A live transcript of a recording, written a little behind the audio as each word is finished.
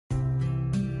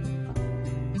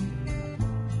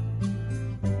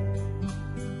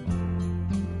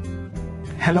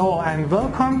Hello and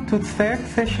welcome to the third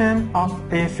session of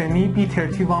ASME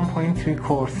B31.3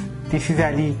 course. This is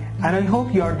Ali and I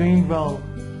hope you are doing well.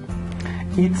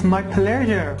 It's my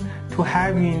pleasure to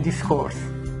have you in this course.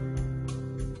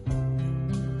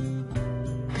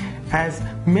 As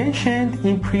mentioned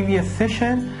in previous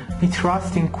session, we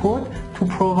trust in code to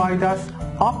provide us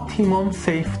optimum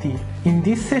safety. In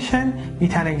this session,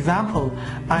 with an example,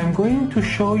 I'm going to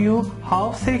show you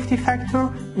how safety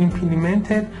factor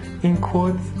implemented in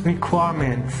code's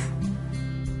requirements.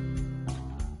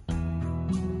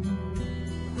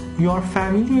 You are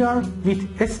familiar with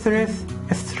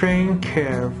stress-strain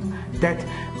curve that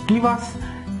give us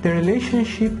the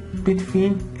relationship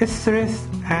between stress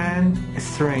and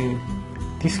strain.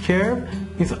 This curve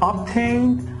is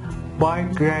obtained by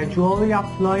gradually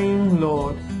applying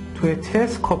load to a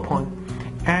test coupon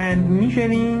and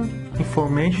measuring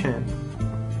information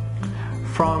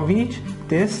from which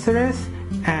the stress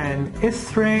and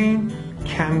strain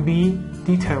can be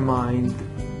determined.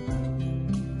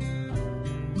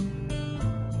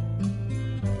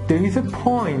 There is a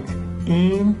point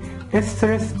in a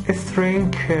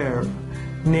stress-strain curve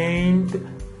named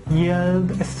yield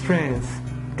strength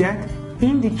that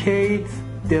indicates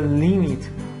the limit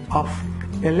of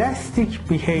elastic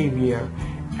behavior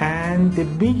and the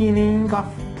beginning of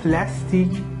plastic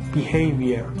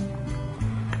behavior.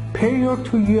 Prior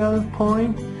to yield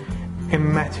point, a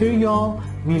material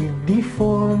will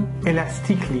deform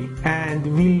elastically and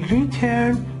will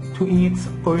return to its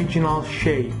original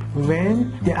shape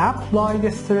when the applied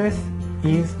stress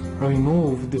is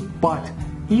removed. But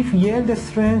if yield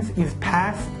strength is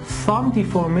passed, some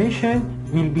deformation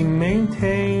will be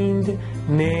maintained,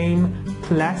 named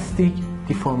plastic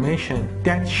deformation,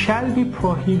 that shall be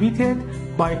prohibited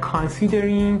by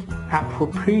considering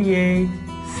appropriate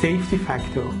safety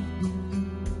factor.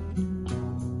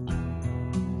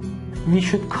 We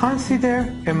should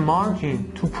consider a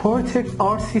margin to protect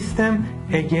our system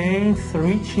against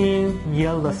reaching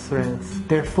yield strength.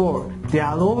 Therefore, the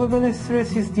allowable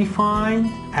stress is defined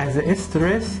as a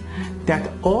stress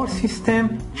that our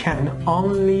system can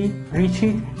only reach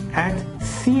it at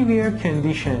severe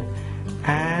condition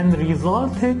and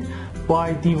resulted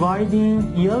by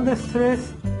dividing yield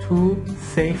stress to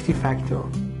safety factor.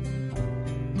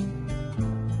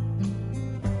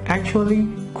 Actually,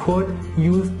 code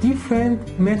use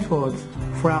different methods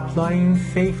for applying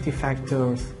safety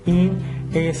factors in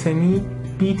ASME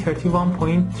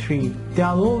B31.3. The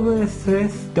allowable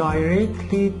stress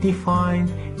directly defined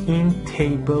in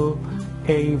table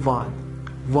A1,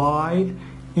 while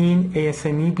in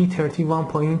ASME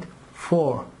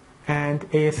B31.4 and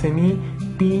ASME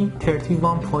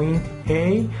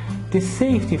B31.8, the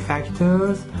safety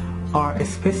factors are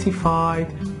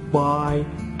specified by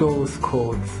those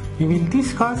codes. We will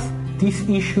discuss this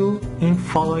issue in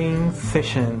following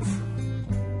sessions.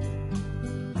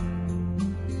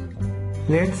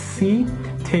 Let's see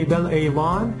table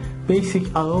A1, basic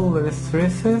allowable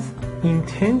stresses in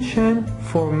tension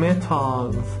for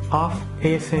metals of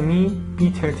ASME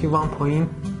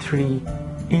B31.3.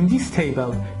 In this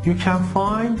table, you can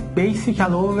find basic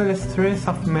allowable stress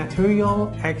of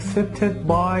material accepted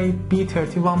by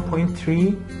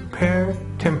B31.3 per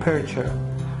temperature.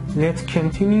 Let's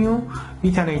continue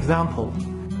with an example.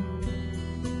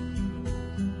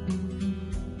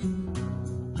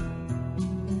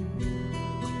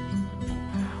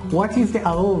 What is the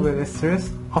allowable stress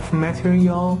of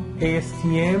material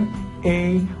ASTM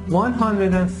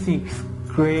A106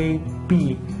 grade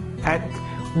B at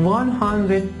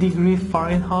 100 degrees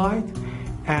Fahrenheit,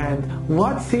 and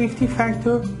what safety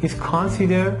factor is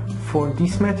considered for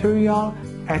this material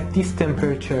at this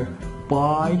temperature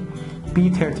by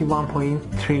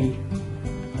B31.3.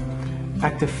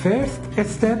 At the first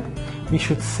step, we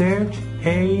should search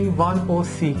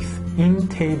A106 in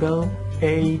table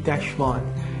A-1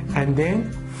 and then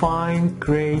find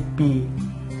grade B.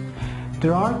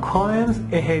 There are columns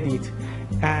ahead it,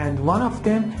 and one of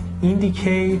them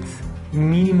indicates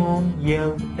minimum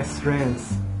yield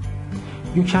strength.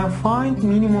 You can find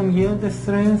minimum yield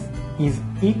strength is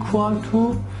equal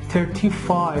to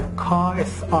 35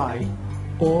 KSI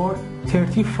or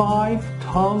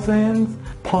 35,000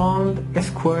 pound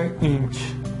square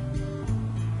inch.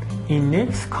 In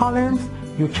next columns,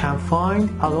 you can find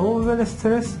allowable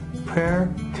stress per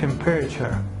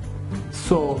temperature.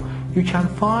 So you can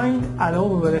find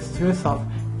allowable stress of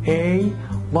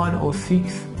A106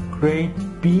 grade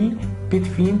B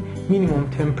between minimum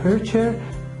temperature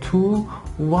to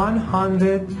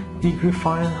 100 degree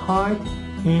Fahrenheit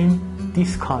in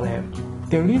this column.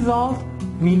 The result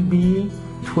will be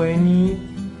 20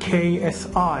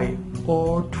 KSI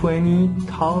or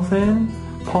 20,000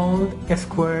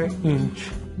 pound/square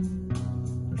inch.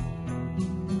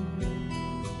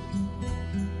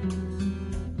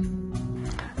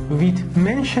 With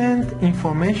mentioned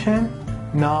information,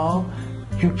 now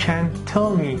you can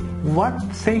tell me what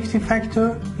safety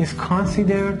factor is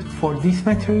considered for this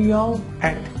material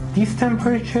at this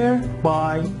temperature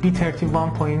by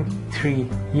B31.3.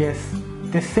 Yes,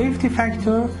 the safety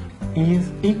factor is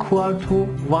equal to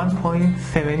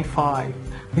 1.75,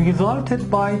 resulted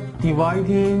by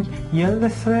dividing yield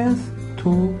strength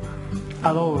to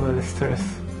allowable stress.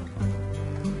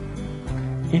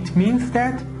 It means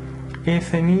that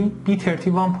ASME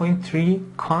B31.3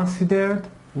 considered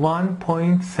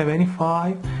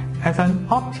 1.75 as an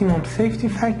optimum safety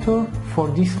factor for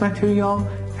this material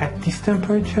at this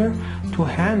temperature to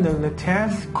handle the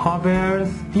test covers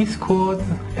this code's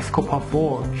scope of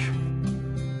work.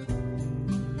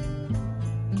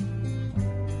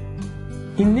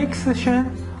 In next session,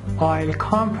 I'll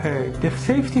compare the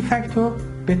safety factor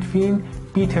between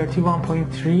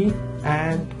B31.3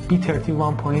 and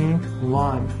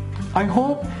B31.1. I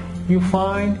hope you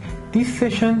find this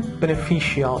session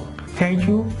beneficial. Thank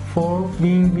you for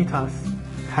being with us.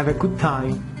 Have a good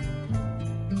time.